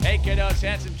kiddos,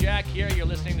 Handsome Jack here. You're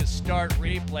listening to Start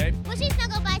Replay. Mushy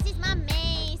Snuggle Bites is my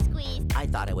main squeeze. I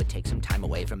thought I would take some time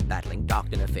away from battling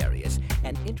Dr. Nefarious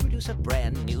and introduce a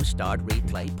brand new Start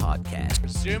Replay podcast.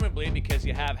 Presumably because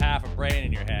you have half a brain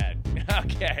in your head.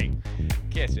 Okay,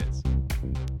 kisses.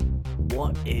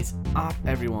 What is up,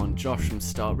 everyone? Josh from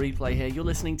Start Replay here. You're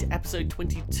listening to episode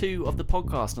 22 of the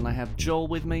podcast, and I have Joel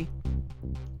with me.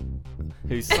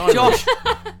 Who's silent. Josh,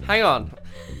 hang on.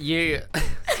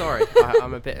 Sorry,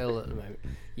 I'm a bit ill at the moment.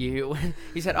 You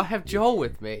said, I have Joel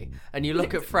with me, and you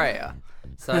look at Freya.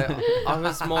 So I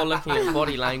was more looking at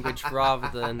body language rather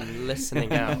than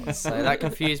listening out. So that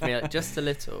confused me just a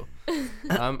little.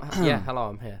 Hello,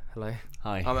 I'm here. Hello.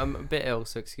 Hi. I'm a bit ill,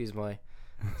 so excuse my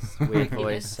weird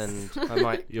voice, and I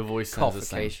might Your voice cough sounds the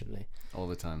same occasionally. all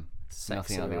the time. Sexy,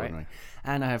 Nothing out of the right? ordinary.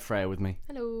 And I have Freya with me.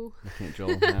 Hello. Looking at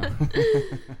Joel now.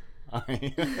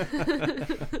 Hi.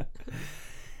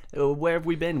 Where have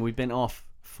we been? We've been off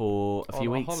for a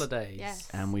few On weeks. holidays. Yes.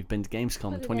 And we've been to Gamescom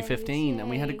Holidays, 2015, and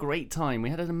we had a yay. great time. We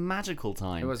had a magical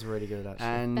time. It was really good, actually.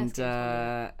 And Best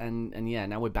Gamescom and yeah,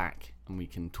 now we're back and we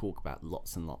can talk about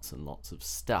lots and lots and lots of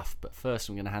stuff. But first,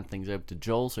 I'm going to hand things over to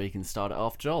Joel so he can start it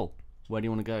off. Joel, where do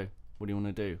you want to go? What do you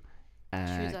want to do?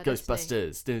 Choose our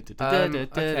Ghostbusters.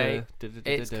 Okay.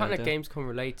 It's kind of Gamescom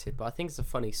related, but I think it's a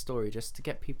funny story just to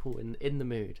get people in the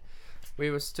mood. We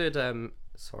were stood.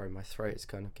 Sorry, my throat is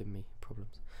kind of giving me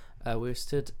problems. We were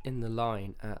stood in the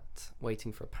line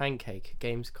waiting for a pancake at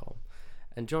Gamescom,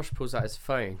 and Josh pulls out his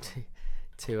phone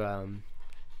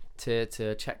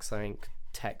to check something,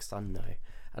 text, I don't know.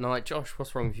 And I'm like, Josh,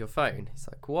 what's wrong with your phone? He's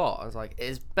like, what? I was like,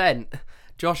 it's bent.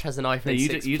 Josh has an iPhone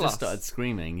 6 you Plus. just started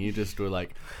screaming. You just were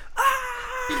like,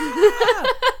 ah!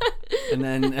 and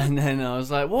then I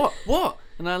was like, what?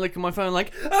 And I look at my phone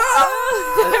like,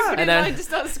 ah! Everybody And then- in line to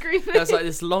start screaming. There was like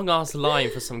this long ass line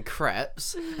for some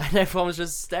crepes, and everyone was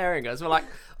just staring at us. We're like,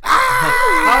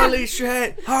 ah! Holy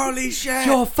shit!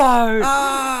 Your phone!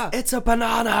 Ah! It's a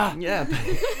banana! Yeah,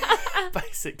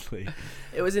 basically.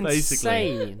 It was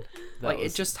Basically. insane. That Like,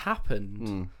 was- it just happened.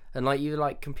 Mm. And like, you were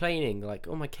like complaining, like,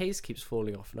 oh, my case keeps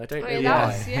falling off, and I don't know that why.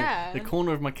 was, yeah. The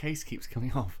corner of my case keeps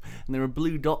coming off, and there are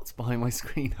blue dots behind my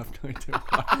screen. I've no idea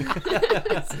why.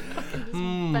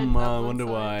 bent I up one wonder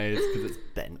side. why. It's because it's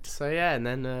bent. So yeah, and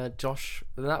then Josh,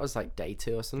 and that was like day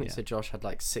 2 or something. Yeah. So Josh had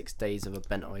like 6 days of a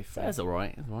bent iPhone. That's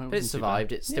alright. But it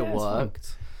survived. It still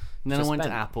worked. And then I Just went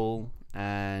bent. to Apple,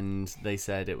 and they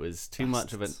said it was too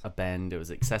much of a bend. It was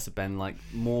excessive bend. Like,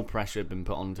 more pressure had been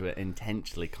put onto it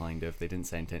intentionally, kind of. They didn't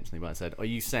say intentionally, but I said, "Are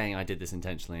you saying I did this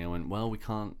intentionally?" I went, "Well, we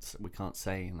can't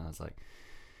say." And I was like,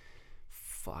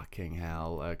 "Fucking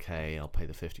hell! Okay, I'll pay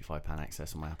the £55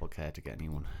 excess on my Apple Care to get a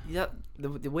new one." Yeah, the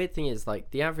weird thing is,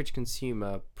 like, the average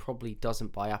consumer probably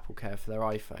doesn't buy Apple Care for their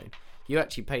iPhone. You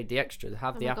actually paid the extra to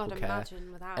have Oh the my Apple God, Care,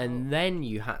 imagine without. and then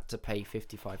you had to pay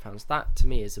 £55. That to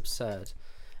me is absurd.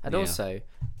 And Yeah. also,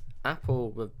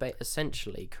 Apple were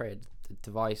essentially created a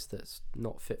device that's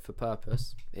not fit for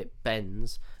purpose. It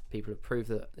bends. People have proved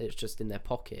that it's just in their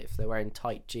pocket. If they're wearing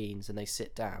tight jeans and they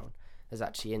sit down, there's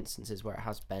actually instances where it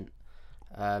has bent,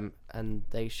 and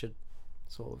they should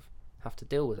sort of have to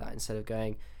deal with that instead of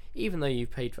going. Even though you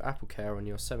paid for Apple Care on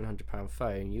your £700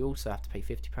 phone, you also have to pay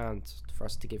 £50 for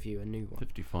us to give you a new one.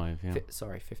 55, yeah.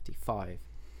 55.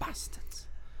 Bastards.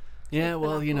 Yeah,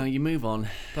 well, you know, you move on.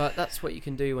 But that's what you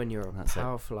can do when you're a That's it.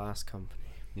 powerful ass company.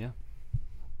 Yeah.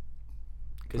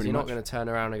 Because Pretty you're not much. going to turn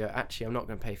around and go, actually, I'm not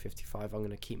going to pay 55. I'm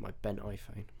going to keep my bent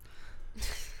iPhone.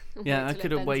 Yeah, I Wait till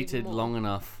could it have bends waited even more. long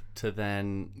enough to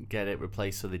then get it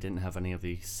replaced so they didn't have any of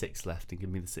the 6 left and give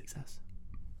me the 6S.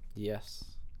 Yes.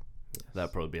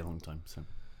 That'd probably be a long time, so.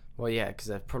 Well, yeah, because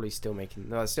they're probably still making.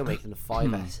 No, they're still making the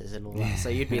 5S's and all that. So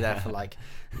you'd be there for like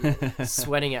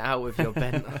sweating it out with your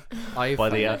bent iPhone. By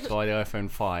the iPhone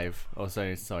 5, or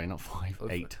sorry, not 5,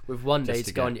 With- 8. With one day Just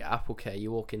to to go get- on your Apple Care,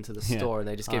 you walk into the Yeah. store and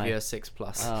they just give Aye. you a 6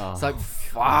 Plus. Oh. It's like,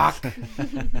 fuck.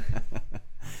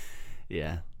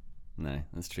 Yeah, no,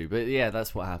 that's true. But yeah,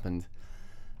 that's what happened.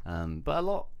 But a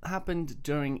lot happened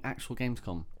during actual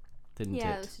Gamescom, didn't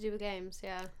Yeah, it it? was to do with games.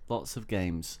 Yeah, Lots of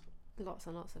games lots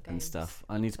and lots of games and stuff.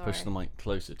 I need to push the Sorry. mic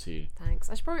closer to you. Thanks.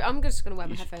 I'm just gonna wear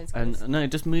my You should- headphones. And 'cause- no,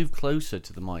 just move closer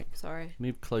to the mic. sorry,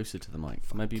 Move closer to the mic.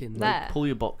 Maybe Fucking there. pull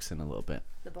your box in a little bit,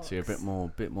 the box. so you're a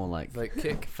bit more like Like,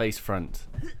 kick. face front.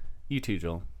 You too,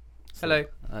 Joel. So Hello.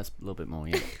 That's a little bit more.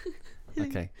 Yeah.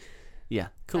 Okay. Yeah.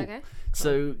 Cool. Okay.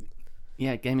 So,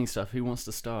 yeah, gaming stuff. Who wants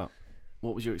to start?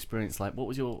 What was your experience like? What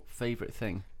was your favourite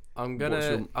thing? I'm What's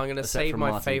your- gonna except save for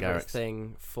my Martin favourite Garrix?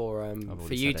 thing for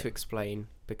already you said to it. explain,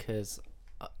 because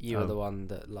you Oh. were the one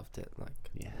that loved it. Like,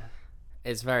 Yeah.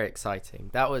 it's very exciting.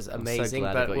 That was I'm so amazing.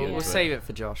 glad I But got you we'll into save it. it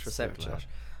for Josh. We'll So save it for glad. Josh.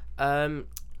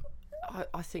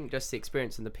 I think just the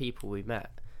experience and the people we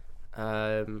met,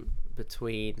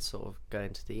 between sort of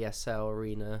going to the ESL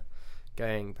arena,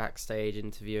 going backstage,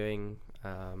 interviewing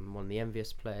one of the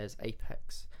Envious players,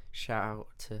 Apex. Shout out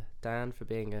to Dan for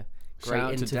being a great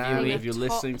Shout out to Dan interviewee. if you're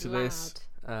listening to this.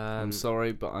 I'm Um,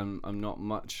 sorry, but I'm not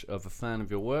much of a fan of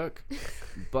your work.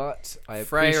 But I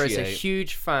Freya appreciate. is a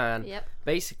huge fan. Yep.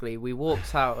 Basically, we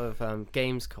walked out of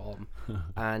Gamescom,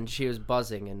 and she was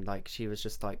buzzing, and like she was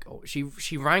just like, oh, she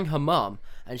rang her mum,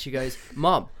 and she goes,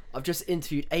 "Mum, I've just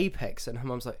interviewed Apex," and her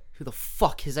mum's like, "Who the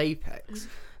fuck is Apex?"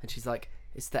 And she's like,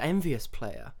 "It's the Envious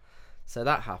player." So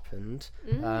that happened.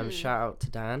 Shout out to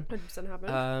Dan. 100%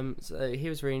 happened. So he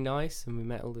was really nice, and we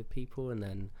met all the people, and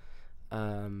then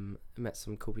met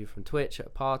some cool people from Twitch at a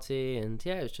party, and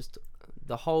yeah, it was just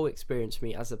the whole experience for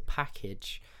me as a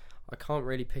package. I can't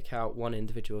really pick out one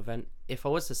individual event. If I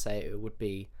was to say it would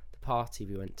be the party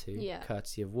we went to, Yeah.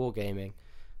 courtesy of Wargaming.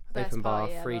 Best Open bar,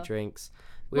 party free ever. drinks.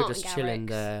 We were Martin just chilling Garrix.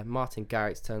 there. Martin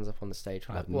Garrix turns up on the stage.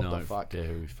 We're I like, have what no the fuck? idea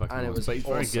who he fucking And it was, was but he's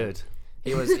very awesome. good.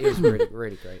 He was really,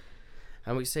 really great.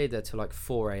 And we stayed there till like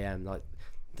 4 a.m. Like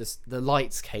the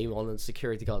lights came on and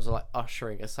security guards were like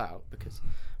ushering us out because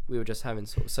we were just having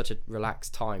sort of such a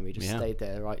relaxed time. We just Yeah. stayed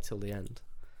there right till the end.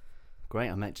 Great.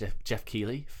 I met Jeff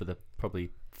Keighley for the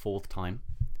probably 4th time.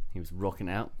 He was rocking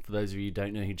out. For those of you who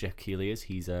don't know who Jeff Keighley is,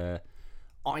 he's a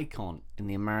icon in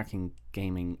the American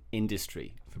gaming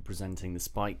industry for presenting the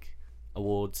Spike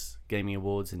Awards, Gaming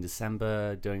Awards in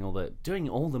December, doing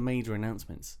all the major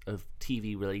announcements of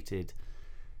TV related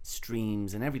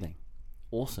streams and everything.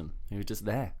 Awesome. He was just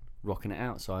there rocking it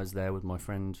out. So I was there with my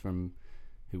friend from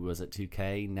who was at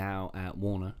 2K, now at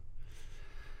Warner.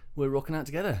 We're rocking out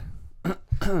together.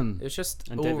 It was just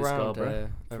And all David round Scarborough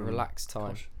a from relaxed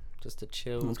time. Kosh. Just a It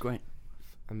chill, was great.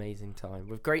 amazing time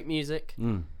with great music,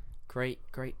 great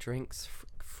drinks,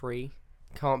 free.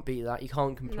 Can't beat that. You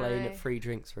can't complain No. at free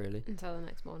drinks really. Until the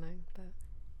next morning, but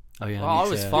Oh yeah, Well, I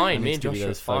was fine. I need Me to and give Josh you were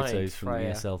those fine. photos from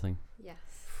Freya. the ESL thing. yes.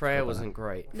 Freya about wasn't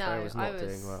great. No, Freya was I not was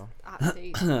doing well.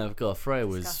 absolutely I've got Freya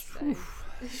was. disgusting.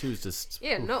 She was just.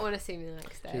 Yeah, not want to see me the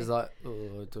next day. She was like, "Oh,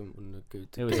 I don't want to go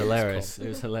to." It was Gamescom." hilarious. It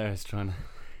was hilarious trying to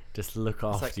just look It's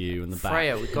after like, you in the back.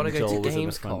 Freya, we've got to and go Joel to was in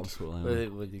the front, Gamescom. sort of Well,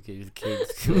 like, well, you give the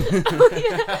kids.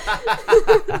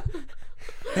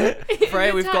 In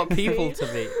Freya, the we've got taxi. people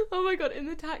to meet. Oh my god, in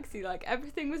the taxi, like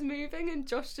everything was moving and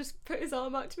Josh just put his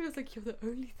arm out to me. I was like, "You're the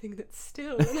only thing that's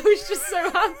still." And I was just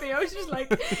so happy. I was just like,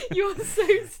 "You're so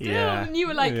still." Yeah, And you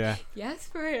were like, yeah. "Yes,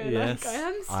 Freya, Yes, like I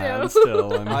am still." I am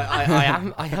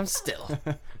still. I am still.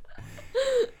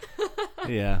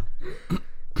 Yeah.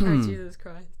 Oh, Jesus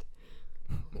Christ.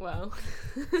 Well.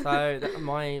 So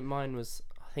mine was,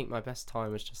 I think my best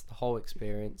time was just the whole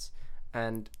experience,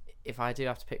 and if I do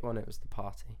have to pick one, it was the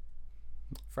party.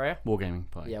 Freya? Wargaming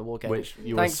party. Yeah, Wargaming. Which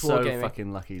you Thanks, were so Wargaming.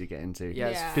 fucking lucky to get into.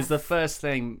 Yes. Yeah. Because the first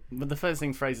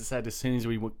thing Fraser said as soon as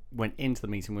we went into the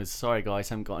meeting was, "Sorry guys,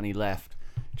 haven't got any left.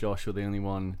 Josh, you're the only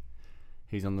one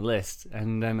who's on the list."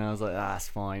 And then I was like, "That's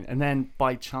fine." And then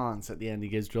by chance at the end he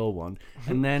gives Joel one,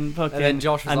 and then fucking, And then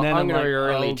Josh was and like, then "I'm gonna be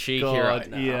really "Oh, cheeky God, right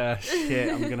now." Yeah,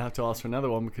 shit, I'm gonna have to ask for another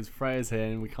one because Freya's here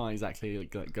and we can't exactly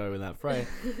like, go without Freya."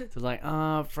 So I was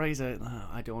like, Fraser,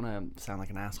 I don't want to sound like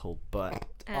an asshole, but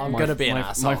I'm gonna be an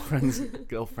asshole. My friend's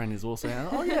girlfriend is also.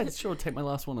 "Oh yeah, sure, take my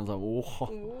last one." I was like, "Whoa."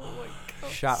 Oh my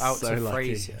god. Shout out So to lucky.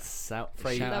 Fraser. Shout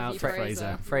Love out you, to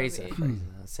Fraser. Fraser.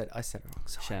 Fraser. I said it wrong.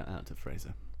 Sorry. Shout out to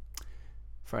Fraser.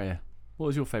 Freya, what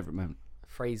was your favourite moment?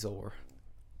 Fraser.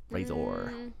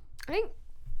 Fraser. I think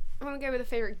I'm gonna go with a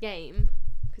favorite game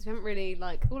because we haven't really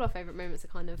like all our favorite moments are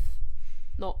kind of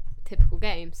not typical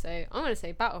games. So I'm gonna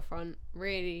say Battlefront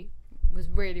was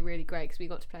really great because we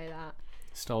got to play that.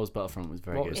 Star Wars Battlefront was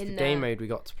very What good. was In the there. game mode we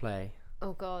got to play?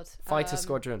 Oh god, Fighter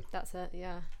Squadron. That's it,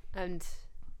 yeah. And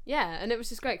yeah, and it was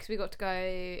just great because we got to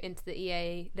go into the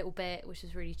EA little bit, which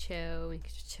was really chill. We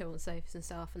could just chill on sofas and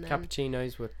stuff, and then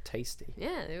Cappuccinos were tasty.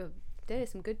 yeah, they did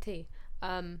some good tea.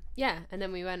 Yeah, and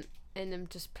then we went in and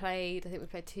just played. I think we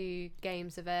played 2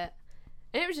 games of it,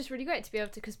 and it was just really great to be able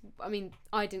to. Because I mean,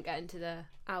 I didn't get into the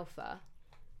alpha,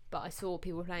 but I saw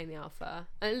people playing the alpha,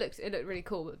 and it looked really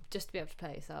cool. But just to be able to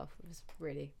play yourself, it was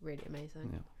really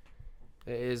amazing. Yeah.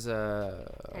 It is And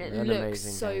it an looks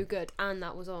amazing so game. good, and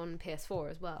that was on PS4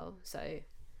 as well. So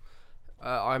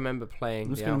I remember playing.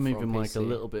 I'm just the going to Alpha move your on mic a PC.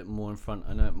 little bit more in front.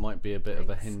 I know it might be a bit of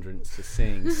a Thanks. hindrance to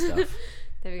seeing stuff,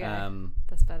 there we go.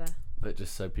 That's better. but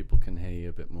just so people can hear you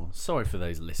a bit more. Sorry for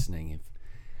those listening.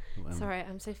 If Sorry,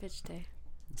 I'm so fidgety.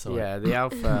 sorry. Yeah, the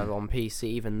Alpha on PC,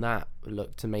 even that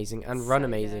looked amazing and run So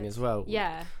amazing good. as well.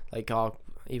 Yeah, Like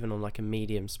even on like a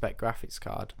medium spec graphics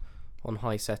card, on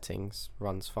high settings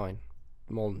runs fine,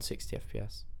 more than 60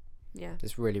 FPS. Yeah.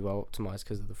 It's really well optimized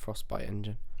because of the Frostbite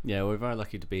engine. Yeah, we're very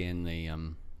lucky to be in the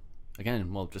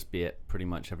again, well, just be at pretty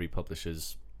much every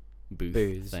publisher's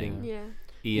booth thing. Yeah.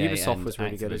 EA Ubisoft and was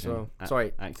really good as well. Activision.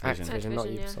 Sorry, Activision. Activision, not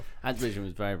Activision, yeah. Ubisoft. Activision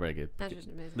was very, very good.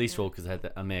 Activision amazing, Least of yeah. all because they had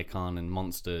the Amir Khan and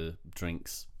Monster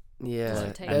drinks. Yeah, Just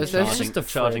a table. there's charging, just a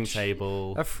charging fridge.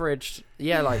 table. A fridge.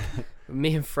 Yeah, like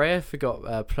me and Freya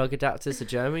forgot plug adapters to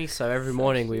Germany, so every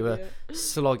morning we were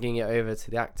slogging it over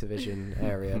to the Activision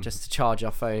area just to charge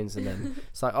our phones, and then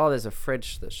it's like, oh, there's a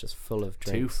fridge that's just full of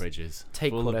drinks. 2 fridges.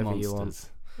 Take full whatever of you want. monsters.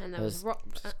 And there was Just rock.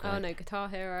 Oh great. no, Guitar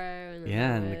Hero. And then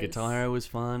Yeah, and there the was- Guitar Hero was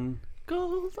fun.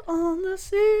 Gold on the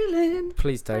ceiling.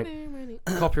 Please don't.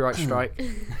 Copyright strike.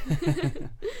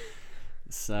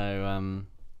 So,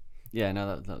 yeah,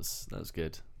 no, that was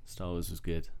good. Star Wars was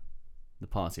good. The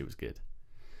party was good.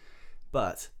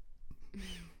 But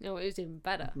No, it was even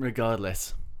better.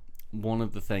 regardless, one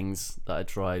of the things that I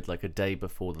tried like a day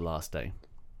before the last day,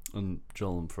 and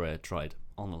Joel and Freya tried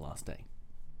on the last day.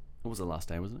 It was the last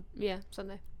day, wasn't it? Yeah,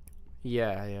 Sunday.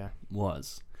 Yeah.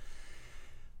 Was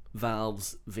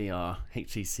Valve's VR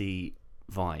HTC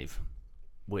Vive,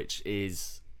 which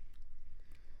is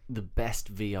the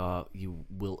best VR you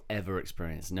will ever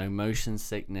experience. No motion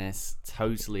sickness,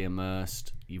 totally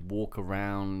immersed. You walk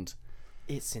around.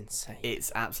 It's insane.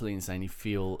 It's absolutely insane. You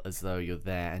feel as though you're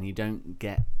there, and you don't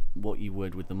get what you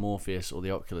would with the Morpheus or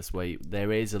the Oculus, where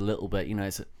there is a little bit, you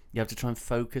have to try and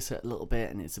focus it a little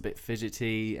bit, and it's a bit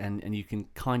fidgety, and you can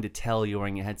kind of tell you're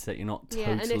wearing your headset. You're not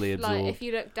totally and if, absorbed. if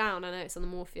you look down, I know it's on the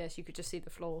Morpheus, you could just see the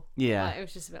floor. Yeah. Like, it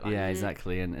was just a bit like... Yeah,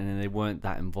 exactly, and they weren't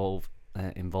that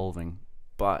involving.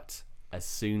 But as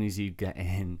soon as you get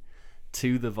in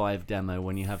to the Vive demo,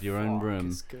 when you have your own room,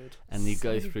 It's good. and you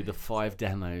go through the 5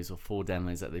 demos or 4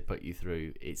 demos that they put you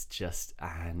through, it's just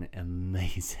an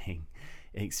amazing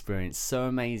experience. So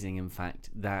amazing, in fact,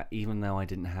 that even though I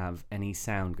didn't have any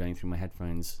sound going through my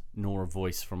headphones, nor a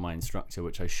voice from my instructor,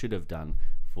 which I should have done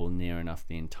for near enough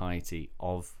the entirety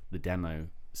of the demo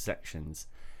sections,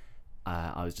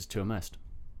 I was just too immersed.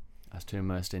 I was too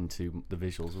immersed into the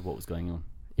visuals of what was going on.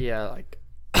 Yeah, like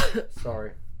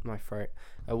sorry, my throat.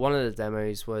 One of the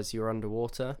demos was you're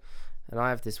underwater, and I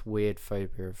have this weird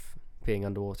phobia of being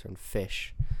underwater and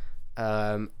fish.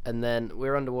 And then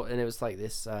we're underwater, and it was like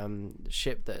this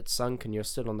ship that had sunk, and you're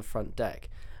stood on the front deck,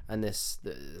 and there's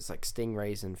like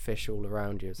stingrays and fish all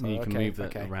around you. It's like, You can okay, move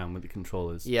that okay. around with the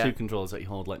controllers. Yeah. 2 controllers that you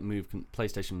hold, like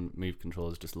PlayStation Move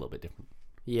controllers, just a little bit different.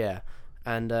 Yeah,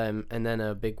 and then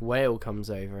a big whale comes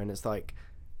over, and it's like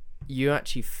you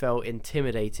actually felt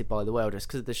intimidated by the whale just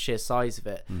because of the sheer size of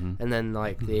it. Mm-hmm. And then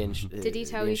like the Did he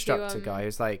tell the you to, instructor guy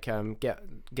was like,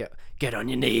 get on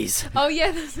your knees. Oh,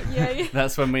 yeah, yeah.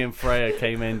 That's when me and Freya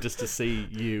came in just to see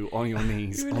you on your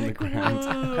knees on the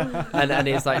ground. and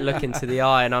he's like looking to the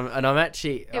eye, and I'm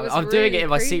actually It was I'm doing it really in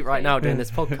my seat right creepy. now doing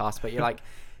this podcast, but you're like,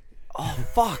 oh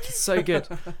fuck, it's so good.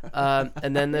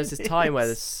 And then there's this time where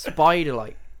the spider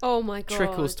like Oh, my God.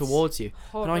 trickles towards you,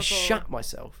 and I Horrible. shat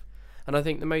myself. And I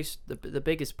think the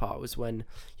biggest part was when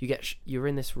you're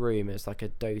in this room. It's like a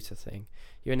Dota thing.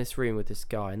 You're in this room with this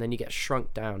guy, and then you get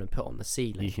shrunk down and put on the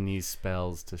ceiling. You can use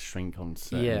spells to shrink on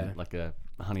certain, Yeah. like a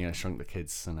Honey, I Shrunk the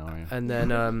Kids scenario. And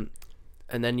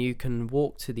then you can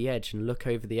walk to the edge and look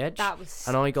over the edge. That was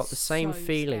And I got the same so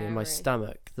feeling in my scary.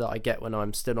 stomach that I get when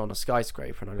I'm stood on a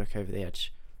skyscraper and I look over the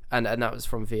edge. And that was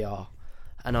from VR.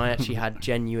 And I actually had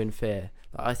genuine fear.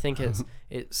 I think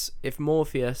it's if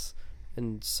Morpheus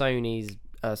and Sony's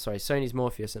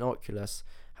Morpheus and Oculus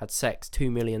had sex 2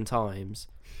 million times,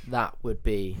 that would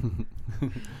be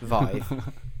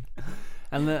Vive.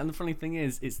 And the funny thing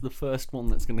is, it's the first one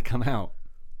that's going to come out.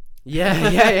 Yeah.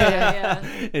 Yeah.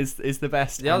 It's the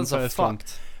best. The others are first one.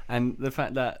 fucked. And the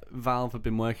fact that Valve have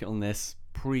been working on this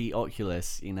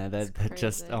pre-Oculus, they're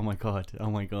just, crazy. oh my god,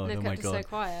 And they kept it so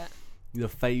quiet.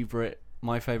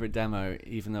 My favorite demo,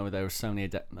 even though there were so many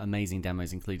amazing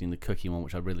demos, including the cookie one,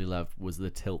 which I really loved, was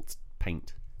the Tilt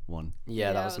Paint one.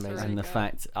 Yeah, that Yeah, was that was amazing. really And the good.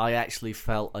 fact I actually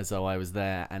felt as though I was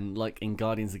there, and like in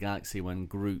Guardians of the Galaxy when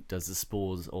Groot does the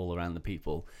spores all around the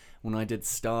people, when I did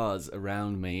stars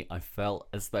around me, I felt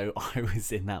as though I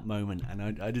was in that moment,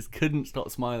 and I just couldn't stop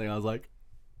smiling. I was like,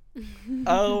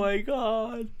 oh my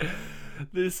god,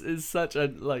 this is such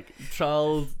a like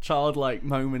childlike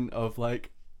moment of like,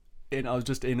 I was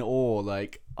just in awe,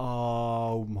 like,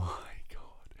 oh my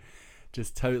god,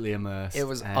 just totally immersed. It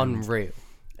was And unreal.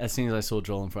 as soon as I saw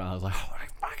Joel and Fred, I was like, oh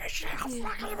my fucking shit, I'm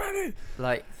fucking ready.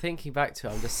 Like, thinking back to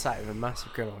it, I'm just sat with a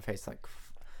massive grin on my face, like,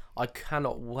 I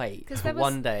cannot wait 'Cause to there was-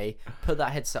 one day put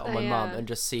that headset on Oh, my mum yeah. and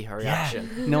just see her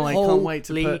reaction. No, I can't wait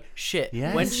to Holy put... shit.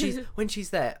 Yes. When she's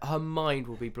there, her mind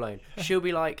will be blown. She'll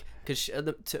be like, because at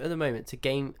the moment, to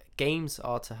games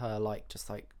are to her like just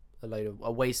like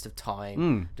a waste of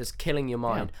time, just killing your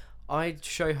mind. I'd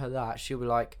show her that, she'll be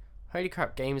like, holy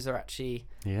crap, games are actually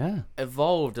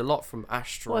evolved a lot from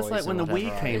asteroids. Well, it's like when the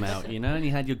Wii came out, you know, and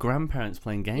you had your grandparents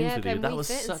playing games with you. playing That Wii was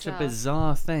Fit and such a stuff.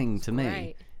 bizarre thing to me.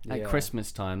 Great. At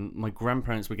Christmas time, my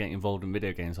grandparents were getting involved in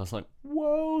video games. I was like,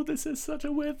 whoa, this is such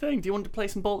a weird thing. Do you want to play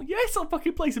some bowling? Yes, I'll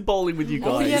fucking play some bowling with you guys.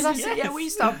 Oh yeah, that's it. Yeah, we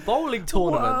used to have bowling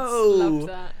tournaments. Loved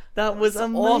that. That was That's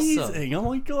amazing. awesome. Oh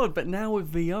my god. But now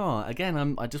with VR,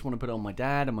 again, I just want to put it on my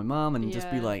dad and my mum and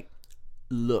just be Yeah. like,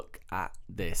 look at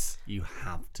this. You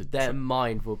have to Their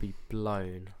mind will be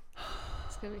blown.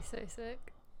 It's gonna be so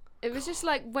sick. It was just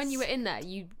like when you were in there,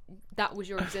 that was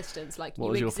your existence. Like What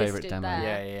you was your existed favourite demo?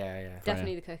 there. Yeah.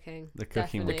 Definitely the cooking. The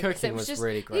cooking Definitely. was- The 'Cause it cooking was just,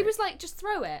 really He great. was like, just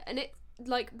throw it, and it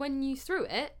like when you threw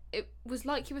it, it was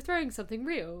like you were throwing something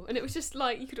real, and it was just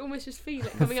like you could almost just feel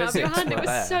it coming out of your physics hand. It were was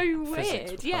there. so Physics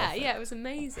weird. were Yeah, perfect. it was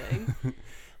amazing.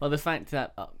 Well, the fact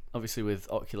that obviously with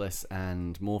Oculus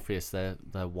and Morpheus, they're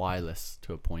wireless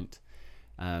to a point,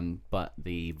 but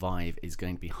the Vive is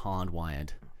going to be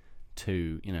hardwired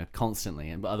to, you know, constantly,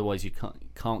 and but otherwise you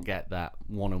can't get that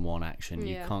one-on-one action.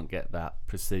 You Yeah. can't get that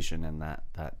precision and that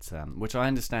which I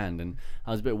understand. And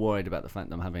I was a bit worried about the fact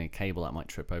that I'm having a cable that might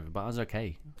trip over, but I was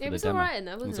okay. For It the was demo. alright in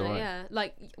there, wasn't it? alright. Yeah.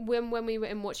 Like when we were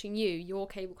in watching you, your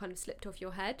cable kind of slipped off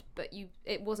your head, but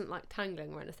it wasn't like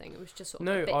tangling or anything. It was just sort of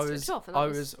No, a bit I slipped was off. And I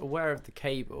that was aware of the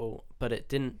cable, but it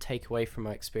didn't take away from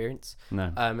my experience.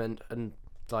 No. And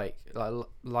like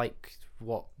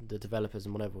what the developers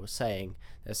and whatever were saying,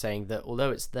 they're saying that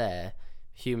although it's there,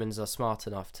 humans are smart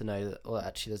enough to know that, well,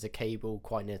 actually there's a cable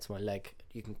quite near to my leg,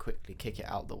 you can quickly kick it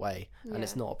out the way, and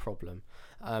it's Yeah. not a problem.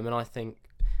 And I think,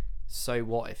 so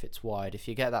what if it's wired? If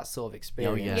you get that sort of Oh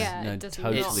experience, yeah, Yeah, no, it does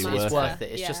totally not it's matter. worth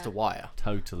it. It's just Yeah. a wire.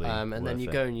 Totally. And then worth you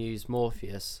it. go and use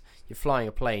Morpheus, you're flying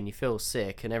a plane, you feel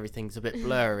sick and everything's a bit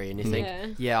blurry, and you think, Yeah.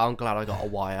 yeah, I'm glad I got a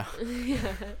wire.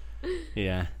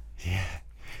 yeah. Yeah.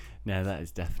 No, that is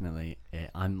definitely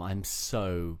it. I'm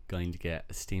so going to get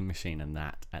a Steam machine and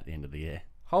that at the end of the year.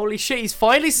 Holy shit, he's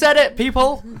finally said it,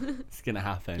 people! It's gonna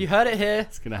happen. You heard it here.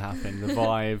 It's gonna happen. The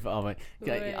Vive. Oh my,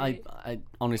 Right. I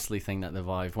honestly think that the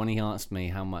Vive. When he asked me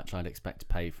how much I'd expect to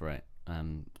pay for it,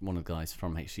 one of the guys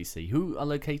from HTC who are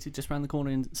located just around the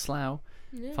corner in Slough.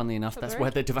 Yeah, Funnily enough, not that's very.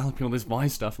 where they're developing all this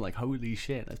Vive stuff. Like, holy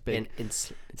shit, that's big. In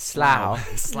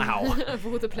Slough. Slough. Of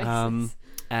all the places.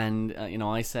 And you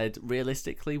know, I said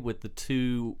realistically, with the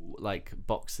two like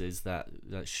boxes that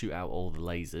shoot out all the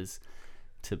lasers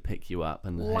to pick you up,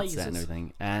 and the headset and Lasers.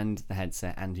 everything, and the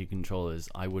headset and your controllers,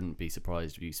 I wouldn't be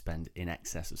surprised if you spend in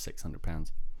excess of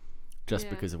 £600 just Yeah.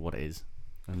 because of what it is.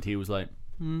 And he was like,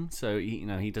 so he, you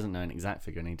know, he doesn't know an exact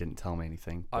figure, and he didn't tell me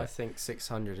anything. I But think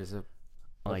 600 is I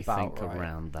about think right.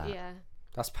 around that. Yeah.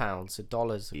 That's pounds, so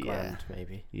dollars a Yeah. grand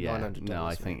maybe. Yeah, $900 no,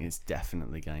 I think maybe. it's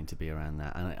definitely going to be around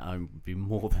that, and I would be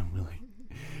more than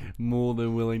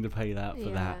willing to pay that for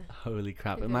that. Yeah. Holy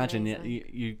crap! It'd be Imagine amazing.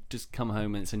 you just come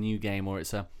home and it's a new game, or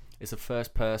it's a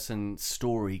first-person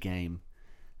story game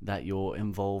that you're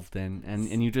involved in,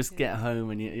 and you just get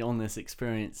home and you're on this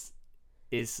experience.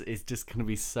 It's just going to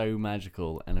be so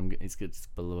magical, and it's going to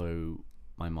blow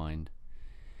my mind.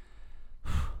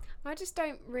 I just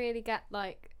don't really get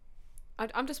like.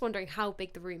 I'm just wondering how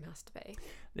big the room has to be.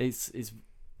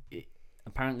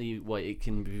 Apparently, it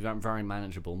can be very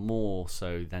manageable, more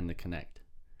so than the Kinect.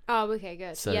 Oh, okay,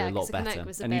 good. So yeah, a 'cause lot the Kinect better,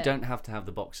 was a and you bit- don't have to have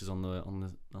the boxes on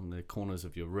the corners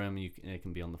of your room. It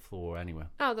can be on the floor anywhere.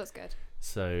 Oh, that's good.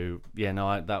 So yeah,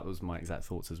 no, that was my exact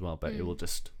thoughts as well. But it will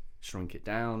just shrink it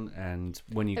down, and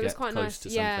when you It was get quite close nice, to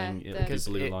yeah, something, it'll the- be Because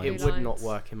blue it lines. would not lines.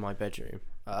 work in my bedroom,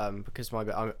 because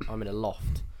I'm in a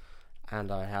loft, and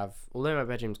I have, although my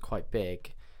bedroom's quite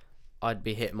big, I'd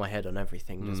be hitting my head on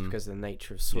everything just because of the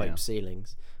nature of sloped Yeah.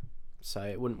 ceilings. So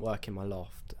it wouldn't work in my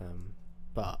loft,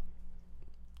 but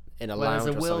in a Where lounge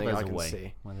there's a or will, something there's I a can way.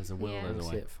 see. Where there's a will, Yeah. I there's can a see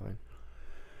way. it fine.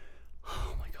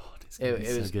 Oh my god, it's gonna It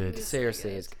be was so good. It's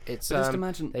seriously, good. it's But just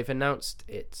imagine, they've announced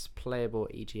it's playable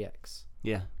EGX.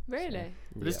 yeah. Really?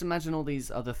 But just imagine all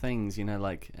these other things, you know,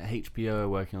 like HBO are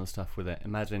working on stuff with it.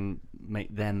 Imagine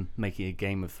them making a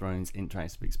Game of Thrones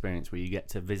interactive experience where you get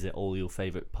to visit all your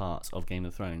favourite parts of Game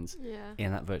of Thrones Yeah.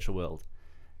 in that virtual world.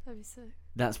 That'd be sick.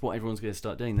 That's what everyone's going to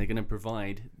start doing. They're going to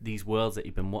provide these worlds that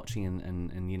you've been watching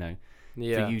and you know,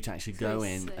 Yeah. for you to actually go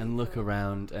Pretty in sick, and look cool.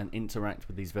 around and interact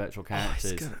with these virtual Oh, it's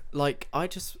characters. like I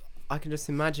can just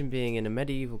imagine being in a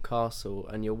medieval castle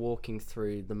and you're walking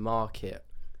through the market,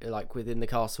 like within the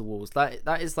castle walls.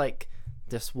 That is like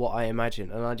just what I imagine,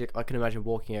 and I can imagine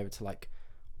walking over to like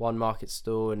one market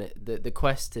stall, and the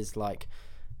quest is like,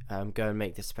 go and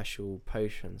make this special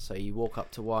potion. So you walk up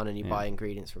to one and you Yeah. buy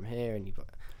ingredients from here, and you buy,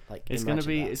 Like It's gonna imagine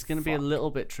be that. it's gonna be a Fuck.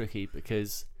 little bit tricky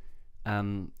because,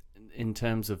 in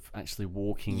terms of actually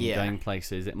walking Yeah. and going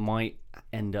places, it might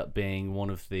end up being one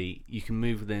of the you can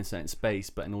move within a certain space,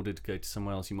 but in order to go to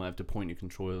somewhere else, you might have to point your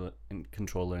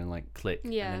controller and like click,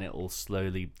 Yeah. and then it will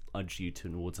slowly udge you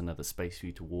towards another space for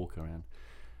you to walk around.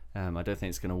 I don't think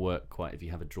it's going to work quite if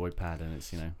you have a droid pad and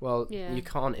it's Well, Yeah. you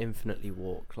can't infinitely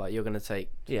walk. Like you're going to take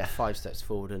 5 steps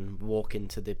forward and walk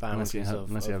into the unless you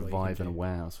boundaries have, of what Vive can and a do.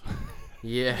 Wows.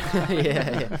 Yeah,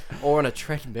 yeah. Or on a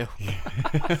treadmill.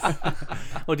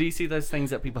 Or do you see those things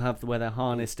that people have where they're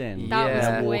harnessed in? That Yeah. was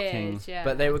They're weird. walking. Yeah.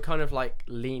 But they were kind of like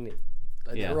leaning.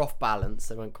 Like, Yeah. They were off balance.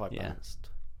 They weren't quite Yeah. balanced.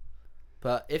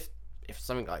 But if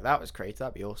something like that was created,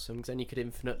 that'd be awesome. Because then you could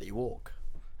infinitely walk.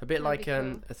 A bit That'd like be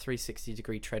cool. a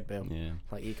 360-degree treadmill. Yeah.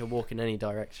 Like you can walk in any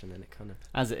direction, and it kind of.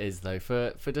 As it is though,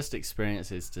 for just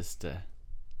experiences, just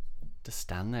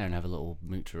stand there and have a little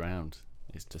mooch around.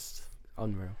 It's just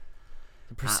Unreal.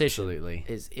 The precision absolutely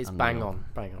is unreal. bang on,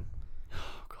 bang on,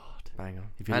 Oh god. bang on.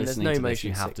 If you're And there's listening no to this, you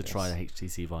motion have to try the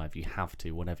sickness. HTC Vive. You have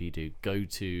to, whatever you do, go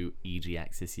to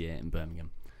EGX this year in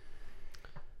Birmingham.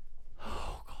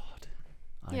 Oh god.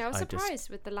 Yeah, I was just- surprised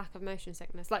with the lack of motion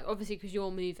sickness. Like, obviously, because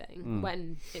you're moving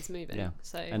when it's moving. Yeah.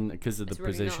 So and because of the it's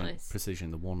really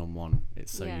precision, nice. the one-on-one,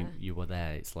 it's so Yeah. you were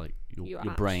there. It's like You're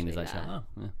your brain is actually actually,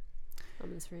 there. yeah. I'm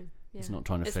in this room. Yeah. It's not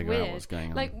trying to It's figure out weird. what's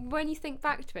going on. Like, when you think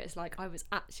back to it, it's like I was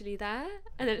actually there,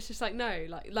 and then it's just like no,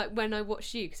 like when I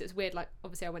watched you, because it's weird. Like,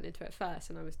 obviously, I went into it first,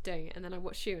 and I was doing it, and then I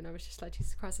watched you, and I was just like,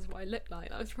 Jesus Christ, that's what I look like.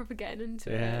 I was proper getting into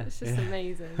Yeah, it. It's just yeah.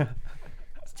 amazing.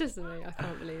 It's just amazing. I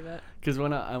can't believe it. Because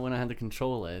when I had the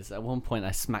controllers, at one point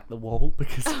I smacked the wall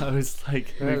because I was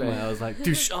like, Really? I was like,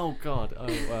 douche, oh god,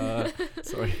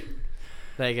 sorry.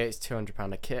 There you go. It's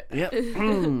 £200 a kit. Yep.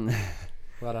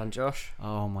 Well done, Josh.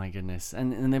 Oh my goodness.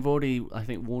 And they've already, I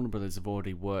think Warner Brothers have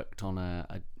already worked on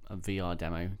a VR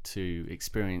demo to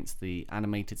experience the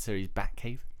animated series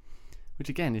Batcave, which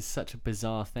again is such a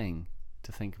bizarre thing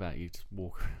to think about. You just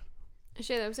walk around.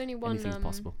 Actually, there was only one. Anything's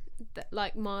possible.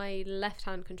 Like my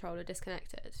left-hand controller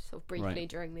disconnected sort of briefly Right.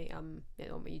 during the one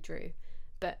where you drew,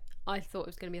 but I thought it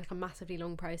was going to be like a massively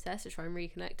long process to try and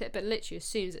reconnect it. But literally, as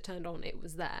soon as it turned on, it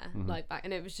was there, Mm-hmm. like back,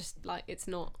 and it was just like it's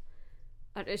not.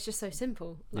 It's just so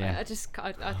simple. Like, Yeah.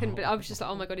 I couldn't. I was just like,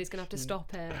 oh my god, he's gonna have to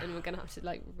stop it, and we're gonna have to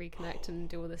like reconnect and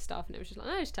do all this stuff. And it was just like,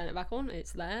 no, just turn it back on.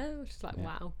 It's there. It was just like, Yeah.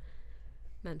 wow,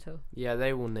 mental. Yeah,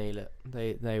 they will nail it.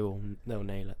 They'll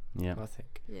nail it. Yeah. I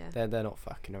think Yeah. they're not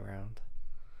fucking around.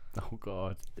 Oh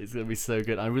god, it's gonna be so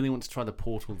good. I really want to try the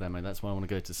Portal demo. That's why I want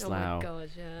to go to Oh my Slough god,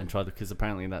 yeah. and try because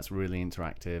apparently that's really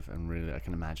interactive and really I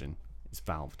can imagine it's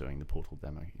Valve doing the Portal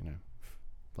demo.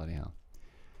 Bloody hell.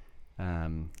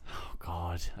 Oh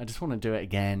god, I just want to do it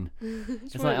again.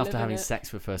 It's like after having sex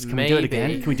for first. Can we do it again?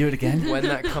 Maybe. Can we do it again? When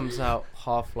that comes out,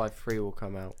 Half-Life 3 will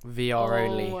come out. VR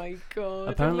only. Oh my god.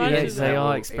 Apparently imagine yes, they that. will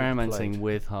are experimenting implode.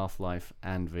 with Half-Life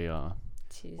and VR.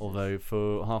 Jesus. Although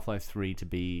for Half-Life 3 to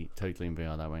be totally in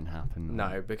VR, that won't happen.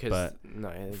 No, because But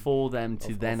no. for them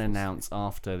to Of then course. announce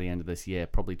after the end of this year,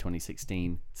 probably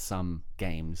 2016, some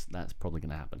games, that's probably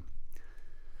going to happen.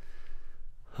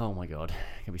 Oh my god,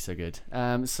 it can be so good.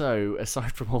 So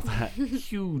aside from all that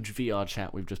huge VR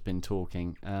chat we've just been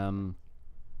talking,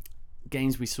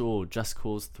 games we saw: Just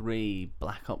Cause 3,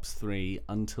 Black Ops 3,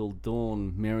 Until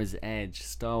Dawn, Mirror's Edge,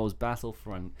 Star Wars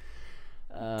Battlefront,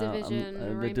 Division,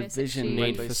 the Rainbow Six Division, Siege.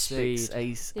 Rainbow Rainbow Six, Speed.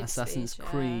 Ace, Need Assassin's Speed,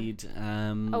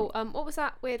 yeah. Creed. what was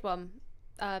that weird one?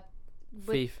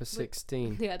 FIFA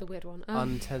 16. Yeah, the weird one.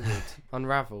 Untethered.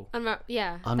 Unravel.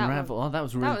 Yeah. Unravel. Oh, that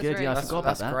was really was good. really Yeah, I good. forgot about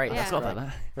That's that. great. I That's forgot great. about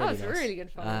that. That was nice. really good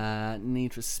fun.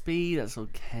 Need for Speed, that's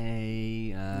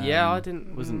okay. Yeah, I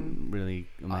didn't. Wasn't really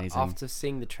amazing. After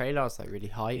seeing the trailer, I was like really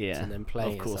hyped, Yeah, and then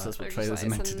playing. of course, it's that's like, what It was trailers are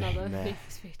meant just to like, do. it's another Meh. Need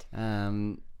for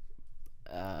Speed.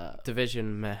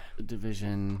 Division, meh.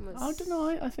 Division. I Was- don't know.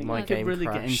 I think My I could game really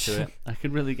crashed. get into it. I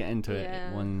could really get into Yeah.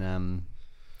 it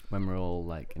when we're all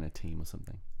like in a team or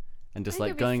something, and just think like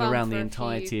it'd be going fun around the for a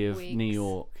entirety few of New weeks.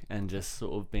 York and just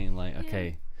sort of being like,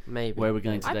 okay, Maybe. where are we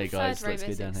going I today, preferred guys? Let's Rainbow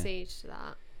get down Six here. Siege to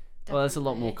that. Well, that's a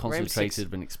lot more Definitely. Rainbow Six- concentrated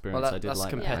of an experience. Well, I did that's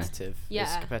like that. competitive. It's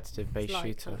Yeah. competitive based Like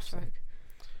shooter. so Counter-Strike.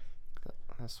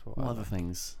 That's what. What I other like.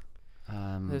 things?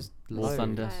 There's War loads.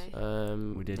 Thunder.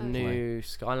 Okay. We did Okay. New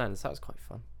Skylanders. That was quite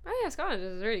fun. Oh yeah,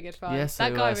 Skylanders was really good fun. Yeah, so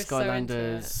that guy was so into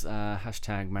it. Skylanders,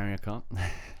 hashtag Mario Kart.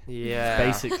 Yeah.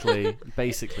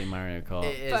 basically Mario Kart.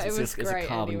 It is. But it It's was just- it's a great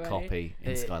carbon anyway. copy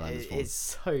in Skylanders form. It's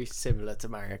so similar to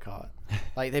Mario Kart.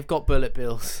 Like they've got bullet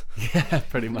bills. Yeah,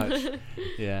 pretty much.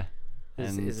 Yeah.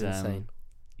 It's insane.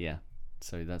 Yeah.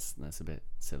 So that's a bit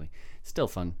silly. Still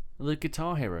fun. The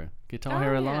Guitar Hero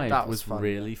Oh, Live That was was fun,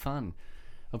 really fun.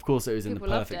 Of course, it was in the People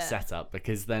loved perfect it. setup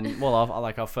because then, well,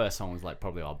 our first song was like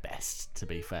probably our best, to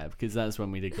be fair, because that's when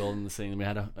we did Gold in the Scene and we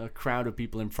had a crowd of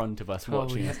people in front of us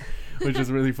watching us, which was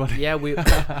really funny. Yeah, we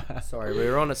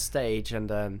were on a stage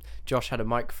and Josh had a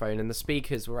microphone and the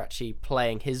speakers were actually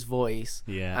playing his voice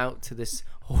out to this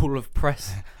hall of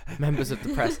press, members of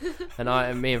the press,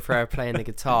 and me and Freya playing the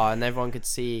guitar, and everyone could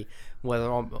see whether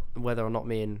or not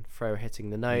me and Freya were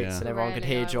hitting the notes, and everyone could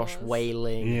hear Josh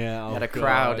wailing. Yeah, we had a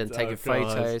crowd and taking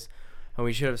photos. And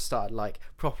we should have started like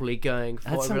properly going for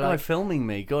I had it. some We're guy like, filming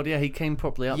me. God, yeah, he came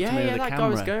properly up to me with a that camera. guy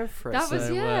was going for it. That was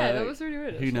So, that was really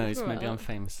weird. Who actually. knows? I Maybe forgot I'm that.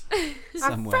 famous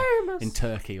somewhere in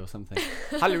Turkey or something.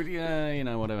 Halibidi, you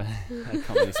know, whatever. I can't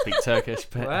really speak Turkish,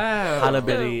 but Wow.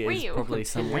 halibidi is Wow. probably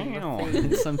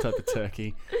some type of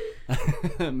turkey.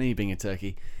 Me being a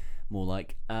turkey, more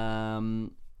like.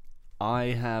 I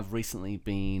have recently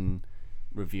been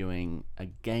reviewing a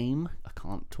game. I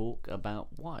can't talk about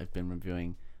what I've been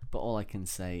reviewing, but all I can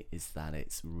say is that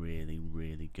it's really,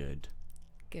 really good.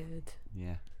 Good.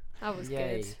 Yeah. That was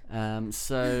Yay. good.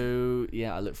 So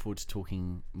yeah, I look forward to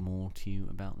talking more to you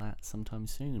about that sometime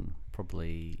soon.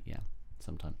 Probably, yeah,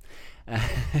 sometime.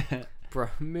 Bro,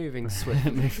 moving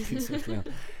swiftly. Moving swiftly on.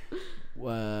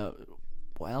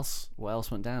 What else? What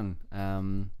else went down?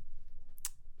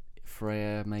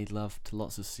 Freya made love to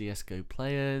lots of CS:GO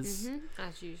players.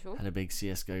 As usual. Had a big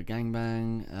CS:GO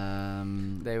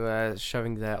gangbang. They were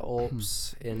shoving their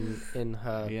orbs in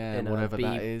her Yeah, in whatever a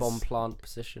that bee is. bomb plant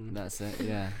position. That's it.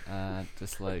 Yeah,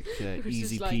 just like was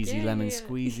easy just like, peasy yeah, lemon yeah.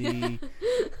 squeezy.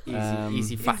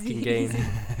 Easy fucking game.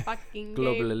 Fucking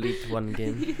Global game. Elite 1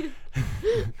 game.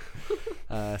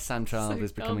 Sam Child So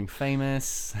is becoming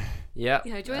famous. Yeah.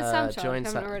 Yeah, join Sam Child if you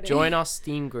haven't already. Join our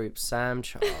Steam group, Sam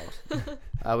Child.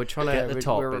 We're trying to Get the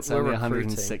top. We're, It's we're only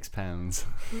recruiting.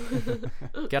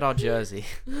 £106. Get our jersey,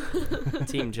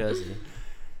 team jersey.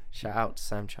 Shout out to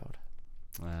Sam Child.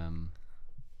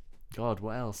 God,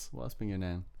 what else? What else been going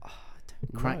on?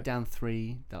 Crackdown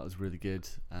 3, that was really good.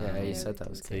 Yeah, you Yeah, said we that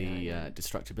was did good. see The that,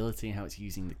 destructibility, how it's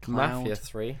using the cloud. Mafia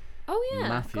 3, Oh yeah.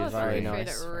 Mafia God, very Mafia nice,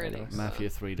 looked very really nice. good. Mafia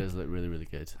 3 does look really, really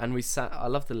good. and we sat. I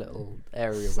love the little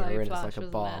area So we're in. It's plush, like a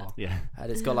wasn't bar, Yeah,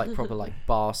 and it's got like proper like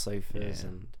bar sofas, Yeah.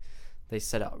 and they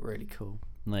set up really cool.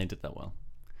 and they did that well.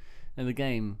 And the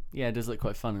game, yeah, it does look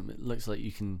quite fun. It looks like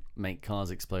you can make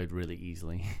cars explode really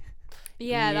easily.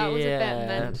 Yeah, that was a Yeah. bit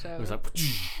mental. It was like,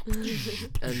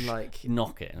 And like,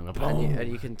 knock it, and go,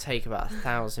 and you can take about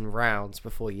 1,000 rounds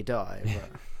before you die.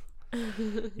 But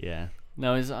yeah.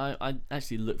 No, I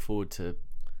actually look forward to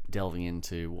delving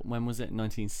into, when was it?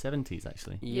 1970s,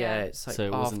 actually. yeah, Yeah. it's like So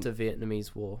it wasn't- after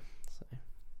Vietnamese War. So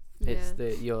Yeah. it's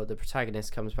the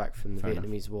protagonist comes back from the Fair enough.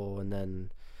 Vietnamese War, and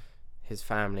then his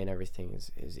family and everything is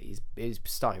he's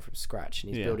starting from scratch, and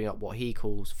he's Yeah. building up what he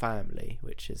calls family,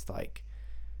 which is like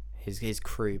his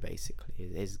crew basically,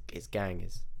 his gang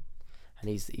is, and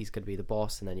he's going to be the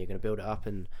boss, and then you're going to build it up.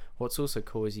 And what's also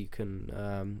cool is you can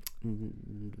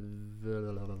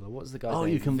what's the guy's Oh,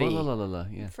 name? you can V. blah, blah, blah, blah,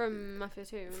 yeah. From Mafia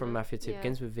 2. wasn't From it? Mafia 2. Yeah.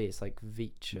 Begins with V. It's like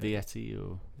Vicha. Vietti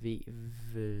or V. Should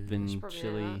probably know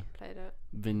Vincili, that. Played it.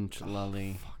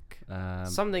 Vincilali. Fuck.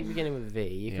 Something beginning with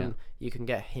V. yeah. You can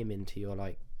get him into your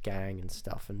like gang and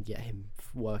stuff, and get him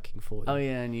working for you. Oh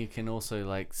yeah, and you can also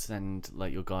like send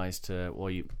like your guys to, or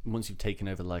you once you've taken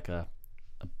over like a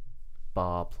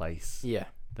bar place, Yeah.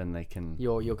 then they can.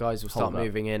 Your guys will start Hold up.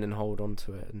 moving in and hold on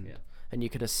to it, and Yeah. and you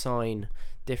can assign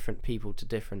different people to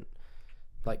different,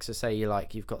 like, so say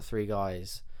you've got 3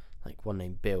 guys, like one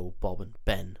named Bill, Bob, and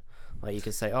Ben. Like you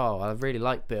can say, oh, I really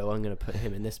like Bill, I'm gonna put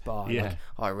him in this bar. And Yeah. Like,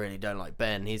 oh, I really don't like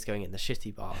Ben, he's going in the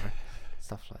shitty bar.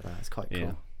 Stuff like that. It's quite cool.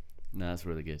 Yeah. No, that's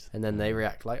really good. And then they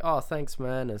react like, oh, thanks,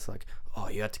 man. It's like, oh,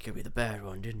 you had to give me the bad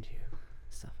one, didn't you?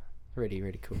 Stuff. Really,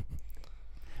 really cool.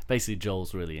 Basically,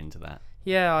 Joel's really into that.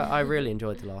 Yeah, I really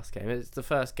enjoyed the last game. It's the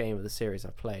first game of the series I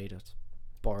played. I just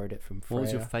borrowed it from Freya. What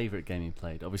was your favourite game you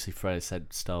played? Obviously, Freya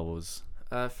said Star Wars.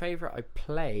 Favourite I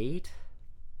played?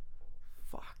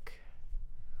 Fuck.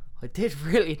 I did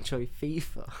really enjoy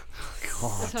FIFA.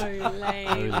 God, So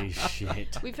lame. holy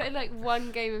shit. We played like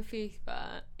one game of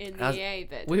FIFA in the As- EA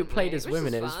bit. We didn't played as Which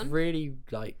women. It was fun. really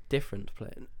like different to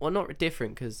play. Well, not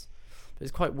different because it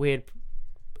was quite weird.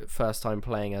 First time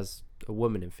playing as a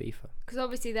woman in FIFA. Because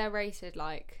obviously they're rated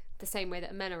like the same way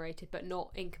that men are rated, but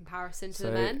not in comparison to So-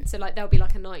 the men. So like there'll be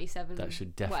like a 97. That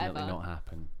should definitely whatever. not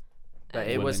happen. But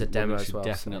it was a demo women as should well. so-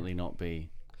 definitely not be.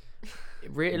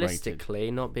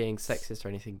 Realistically, not being sexist or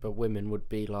anything, but women would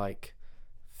be like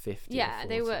 50. Yeah, or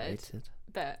they 40 would. rated.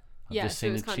 But I've yeah, just so it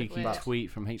seen was a kind cheeky of weird. tweet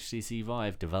from HTC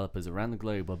Vive. Developers around the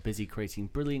globe are busy creating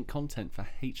brilliant content for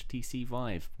HTC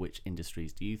Vive. Which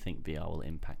industries do you think VR will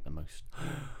impact the most?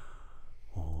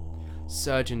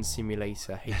 Surgeon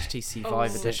Simulator HTC Oh,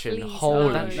 Vive Edition. please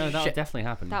Holy no. No, that'll shit! definitely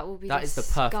happen. That will be That is the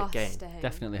perfect game. disgusting.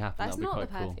 Definitely happen. That's That'll be not the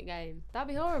quite perfect cool. game. That'd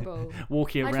be horrible.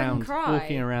 Walking I'd fucking around, cry.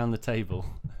 walking around the table.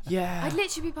 Yeah. I'd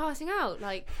literally be passing out,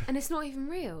 like, and it's not even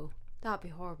real. That'd be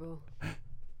horrible.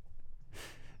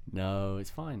 No, it's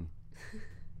fine.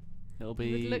 It'll It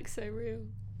be. would look so real.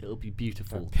 It'll be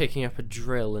beautiful. Picking up a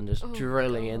drill and just Oh,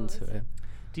 drilling God. into it.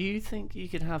 Do you think you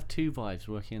could have two Vives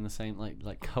working in the same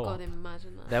like co-op? God,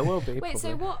 imagine that. There will be. Wait, so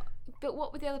probably. what? But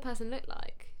what would the other person look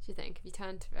like? Do you think if you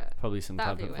turned to it? Probably some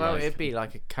That'd type be of. weird. Well, like, it'd be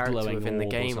like a character glowing within the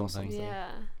orb or game or something. something.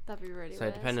 Yeah, that'd be really So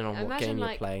weird. depending on what imagine, game you're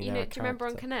like, playing, you they're know, a do you remember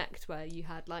on character. Connect where you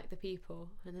had like the people,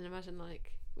 and then imagine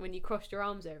like when you crossed your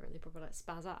arms over and they probably like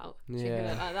spaz out. So you could Yeah.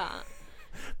 look like that.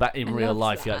 But in I real love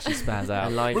life, you that. actually spaz out.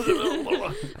 And like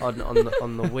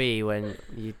on the Wii, when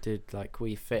you did like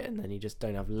Wii Fit, and then you just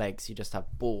don't have legs, you just have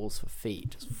balls for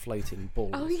feet, just floating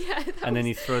balls. Oh yeah. And then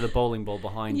you throw the bowling ball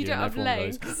behind you, you don't and have everyone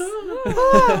legs. goes.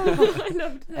 I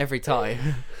loved that. Every time,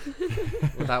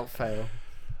 without fail.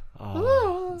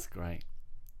 Oh, that's great.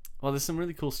 Well, there's some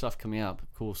really cool stuff coming up.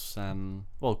 Of course,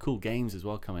 cool games as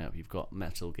well coming up. You've got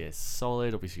Metal Gear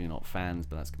Solid. Obviously, you're not fans,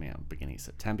 but that's coming out beginning of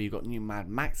September. You've got a new Mad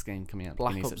Max game coming out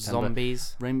Black beginning of Ops September.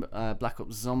 Zombies. Black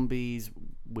Ops Zombies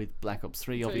with Black Ops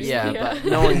 3, So, obviously. Yeah, Yeah. but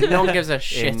no one gives a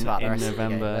shit In- about the in rest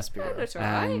November. of the game. Let's be real. That's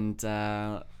right.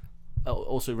 And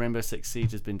also, Rainbow Six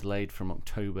Siege has been delayed from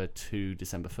October to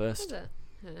December 1st. Is it?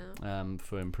 Yeah.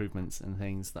 For improvements and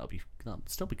things. That'll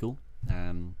still be cool.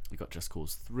 You've got Just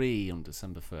Cause 3 on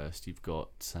December 1st. You've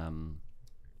got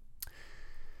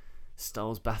Star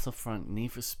Wars Battlefront,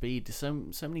 Need for Speed. There's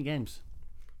so many games.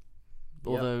 Yep.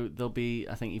 Although there'll be,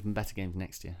 I think, even better games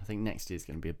next year. I think next year is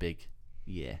going to be a big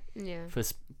year Yeah. for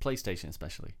PlayStation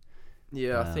especially.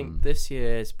 Yeah, I Um, think this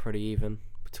year is pretty even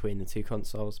between the two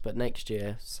consoles, but next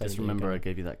year, Just remember I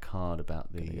gave you that card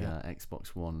about the Yeah. Xbox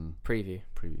One preview.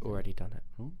 preview. Already done it.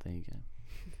 Oh, there you go.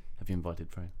 Have you invited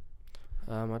Freya?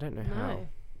 I don't know No. how. We'll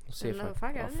see He's if a little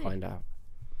faggot, I'll isn't he? find out.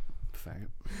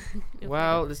 Faggot.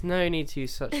 Well, there's no need to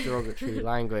use such derogatory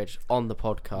language on the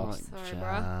podcast. Sorry,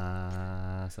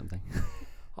 bruh. Something.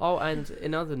 Oh, and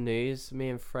in other news, me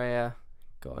and Freya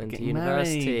got into Getting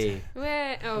university.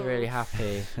 Where? Oh. We're really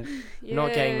happy. We're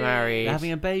not getting married. You're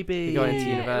having a baby. We got into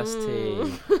Yeah.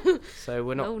 university, so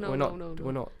we're not No.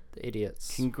 we're not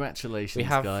idiots. Congratulations, We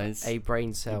have guys. a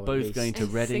brain cell. You're at both least. going to A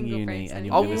Reading single Uni, brain and cell.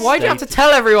 you're Oh, going to why do you have to tell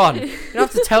everyone? You don't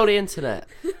have to tell the internet.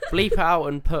 Bleep out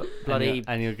and put bloody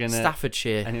and you're gonna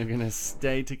Staffordshire. and you're gonna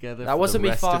stay together That for wasn't the me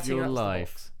rest farting. of your that's the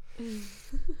life.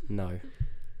 box. No.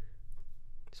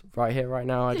 It's right here, right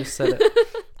now. I just said it.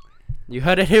 You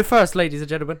heard it here first, ladies and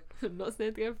gentlemen. I'm not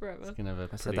staying together forever. You're gonna have a I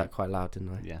pretty, said that quite loud, didn't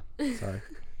I? Yeah, Sorry.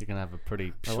 you're gonna have a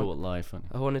pretty I short life, aren't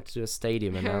you? I wanted to do a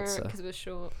stadium announcer, Because it was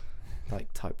short.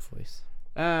 like type voice.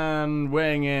 And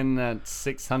weighing in at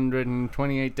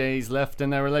 628 days left in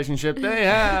their relationship, they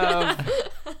have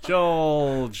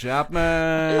Joel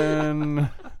Chapman.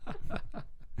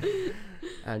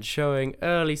 And showing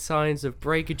early signs of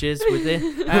breakages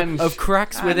within, And of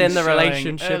cracks and within the showing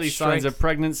relationship. Early signs of strength.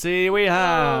 pregnancy. We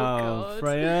have God.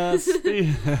 Freya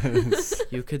Spears.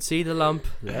 You could see the lump.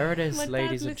 There it is, My dad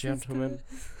ladies and listens to gentlemen.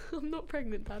 this. I'm not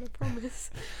pregnant, Dad. I promise.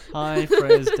 Hi,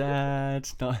 Freya's dad.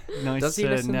 Nice Does he to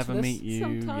listen never to this? meet you.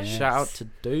 Sometimes. Yes. Shout out to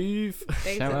Dave.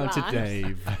 Dave's Shout a out to lad.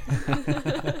 Dave.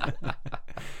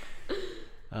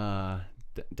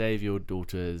 Dave, your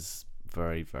daughter's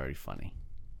very, very funny,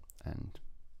 and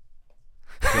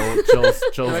Joel's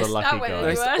a That lucky went guy.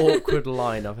 Most Anyway. awkward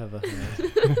line I've ever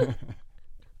heard.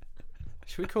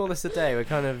 Should we call this a day? We're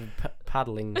kind of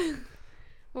paddling.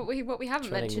 What we haven't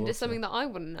Treading mentioned water. is something that I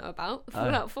wouldn't know about.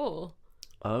 Fallout 4.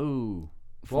 Oh,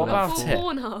 What Fallout about 4 it?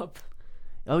 Pornhub.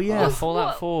 oh yeah, What?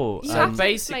 Fallout 4. You So have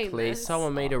to explain basically, this.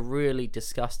 someone made a really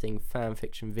disgusting fan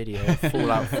fiction video of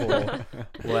Fallout 4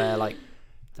 where like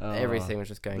everything was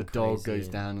just going The crazy. dog goes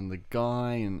down on the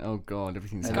guy, and oh god,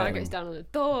 everything's The And guy then- goes down on the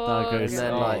door. That goes- And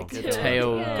then Oh, like God. the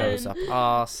tail Yeah. goes up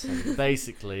arse. and-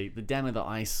 Basically, the demo that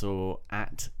I saw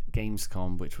at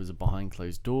Gamescom, which was a behind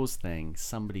closed doors thing,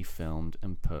 somebody filmed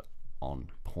and put on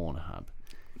Pornhub.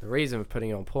 The reason for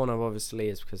putting it on Pornhub obviously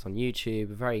is because on YouTube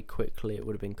very quickly it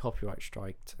would have been copyright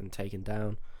striked and taken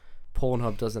down.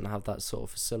 Pornhub doesn't have that sort of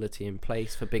facility in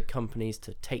place for big companies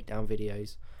to take down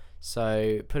videos.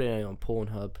 So putting it on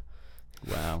Pornhub,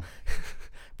 Wow.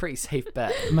 pretty safe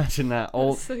bet. Imagine that.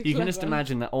 All so you can just clever.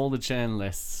 imagine that all the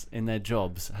journalists in their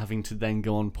jobs having to then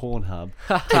go on Pornhub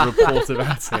to report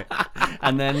about it,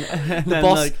 and then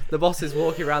The boss is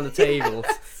walking around the table.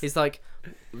 He's like,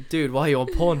 "Dude, why are you on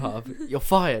Pornhub? You're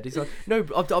fired." He's like, "No,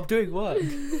 I'm doing work."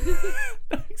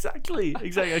 exactly.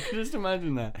 Exactly. I can just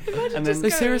imagine that. And just No,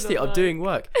 going seriously, on, I'm doing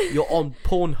work. You're on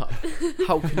Pornhub.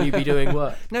 How can you be doing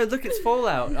work? no, look, it's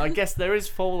Fallout. I guess there is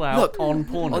Fallout Look, on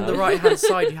Pornhub. On the right-hand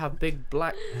side, you have big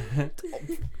black.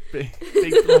 big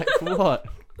black what?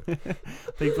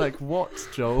 Big black what,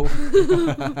 Joel?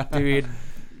 Dude,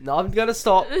 no, I'm gonna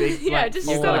stop. Big Yeah, black just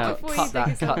Fallout. stop before you Cut dig that.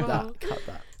 yourself Cut a that. hole. Cut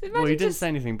that. Imagine Well, you didn't just- say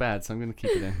anything bad, so I'm going to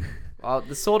keep it in.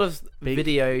 The sort of Big-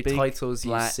 video big titles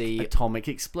you Black see. atomic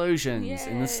explosions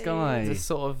in the Yay. sky. The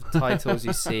sort of titles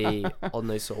you see on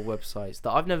those sort of websites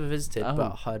that I've never visited, Oh.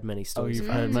 but heard many stories you've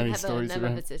about. heard many Heather stories never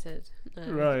around. visited.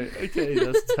 No. Right, okay,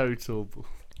 that's total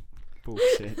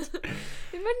bullshit.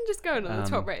 Imagine just going on the Um,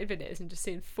 top rated videos and just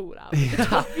seeing Fallout. At the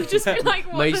top. You just be like,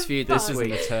 what Most the viewed this fuck?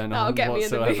 week. Turn That'll on get me in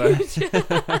the whatsoever.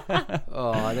 mood.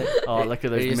 Oh, Look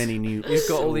at those You've- mini new. You've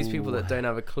got all these people that don't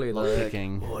have a clue. Lock They're like,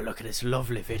 picking. oh, look at this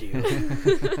lovely video.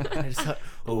 It's like,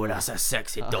 oh, that's a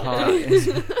sexy dog.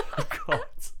 God.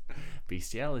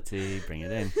 Bestiality, bring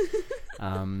it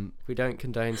in. We don't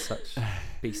condone such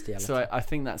bestiality. So I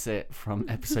think that's it from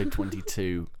episode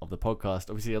 22 of the podcast.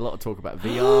 Obviously, a lot of talk about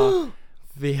VR.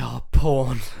 VR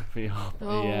porn. VR,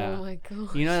 Oh yeah. my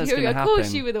god! You know that's going to Of course,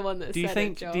 happen. you were the one that Do you said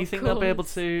think? it, Joel. Do you Of think they'll be able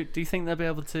course. to? Do you think they'll be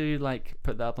able to like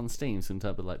put that up on Steam, some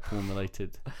type of like porn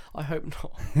related? I hope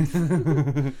not.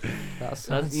 That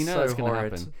sounds You know so that's going to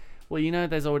horrid. happen. Well, you know,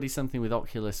 there's already something with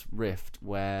Oculus Rift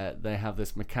where they have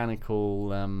this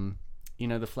mechanical, you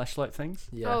know, the fleshlight things.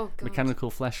 Yeah. Oh god!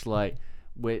 Mechanical fleshlight,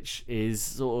 which is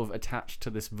sort of attached to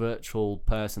this virtual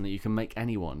person that you can make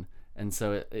anyone, and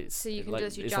so it's So you can like,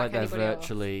 just it's jack like they're anybody off.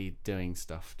 virtually doing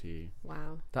stuff to you.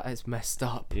 Wow. That is messed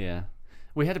up. Yeah,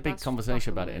 we had a big That's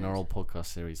conversation fucking about it in our weird. old podcast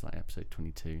series, like episode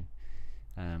 22.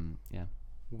 Yeah,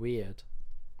 Weird.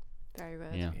 Very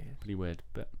weird. yeah, Weird. pretty weird,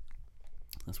 but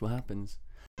that's what happens.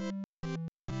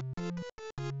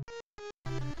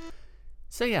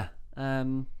 So yeah,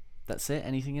 that's it.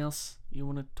 Anything else you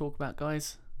want to talk about,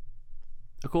 guys?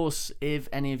 Of course, if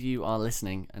any of you are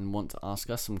listening and want to ask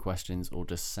us some questions or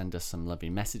just send us some lovely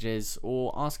messages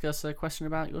or ask us a question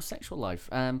about your sexual life,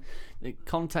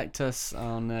 contact us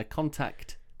on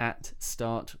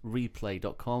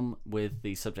contact@startreplay.com with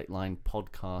the subject line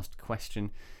podcast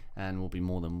question, and we'll be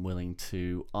more than willing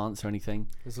to answer anything.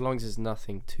 As long as it's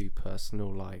nothing too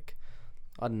personal, like,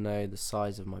 I don't know, the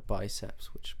size of my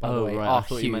biceps, which, by the way, right, are I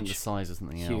thought huge. you meant the size of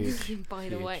something else. Huge. By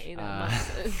the Huge. way, they're Uh,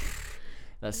 massive.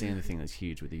 That's the only thing that's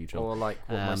huge with you, John. Or, like,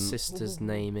 what my Um, sister's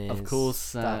name is. Of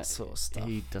course, that sort of stuff.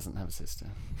 he doesn't have a sister.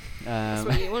 That's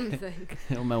what you want to think.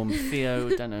 Or Mel and Theo,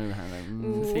 don't know how they.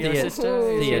 Ooh. Theo's Thea- sister?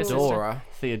 Is he a sister? Theodora.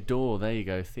 Theodore, there you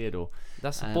go, Theodore.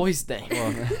 That's a Um, boy's name.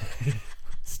 Well,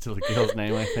 still a girl's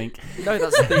name, I think. No,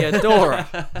 that's Theodora.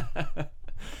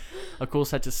 Of course,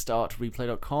 head to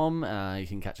startreplay.com. You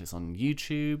can catch us on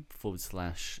YouTube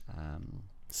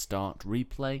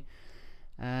 /startreplay,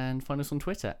 and find us on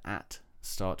Twitter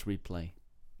 @startreplay.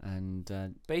 And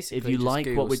Basically, if you just like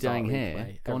Google what we're Start doing here,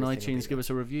 Replay, go on everything will iTunes, be give us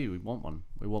a review. We want one.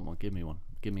 We want one. Give me one.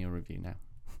 Give me a review now.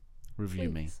 Review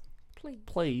me, Please.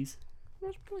 please.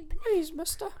 Yes, please. there. Please,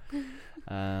 mister.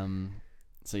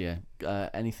 So yeah,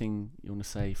 anything you want to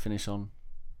say? Finish on?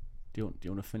 Do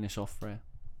you want to finish off, Freya?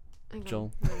 Hang on,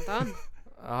 Joel? I'm done.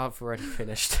 I've already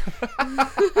finished.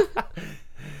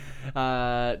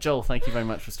 Joel, thank you very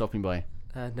much for stopping by.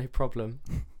 No problem.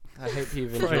 I hope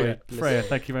you've Freya, enjoyed listening.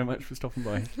 thank you very much for stopping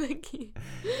by. Thank you.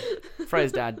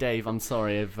 Freya's dad, Dave, I'm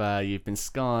sorry if you've been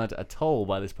scarred at all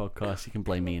by this podcast. You can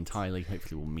blame me entirely.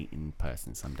 Hopefully we'll meet in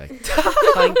person someday.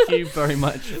 Thank you very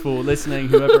much for listening,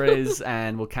 whoever it is,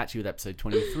 and we'll catch you with episode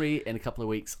 23 in a couple of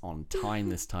weeks on time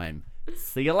this time.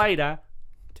 See you later.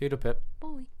 Toodle pip.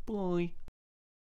 Bye. Bye.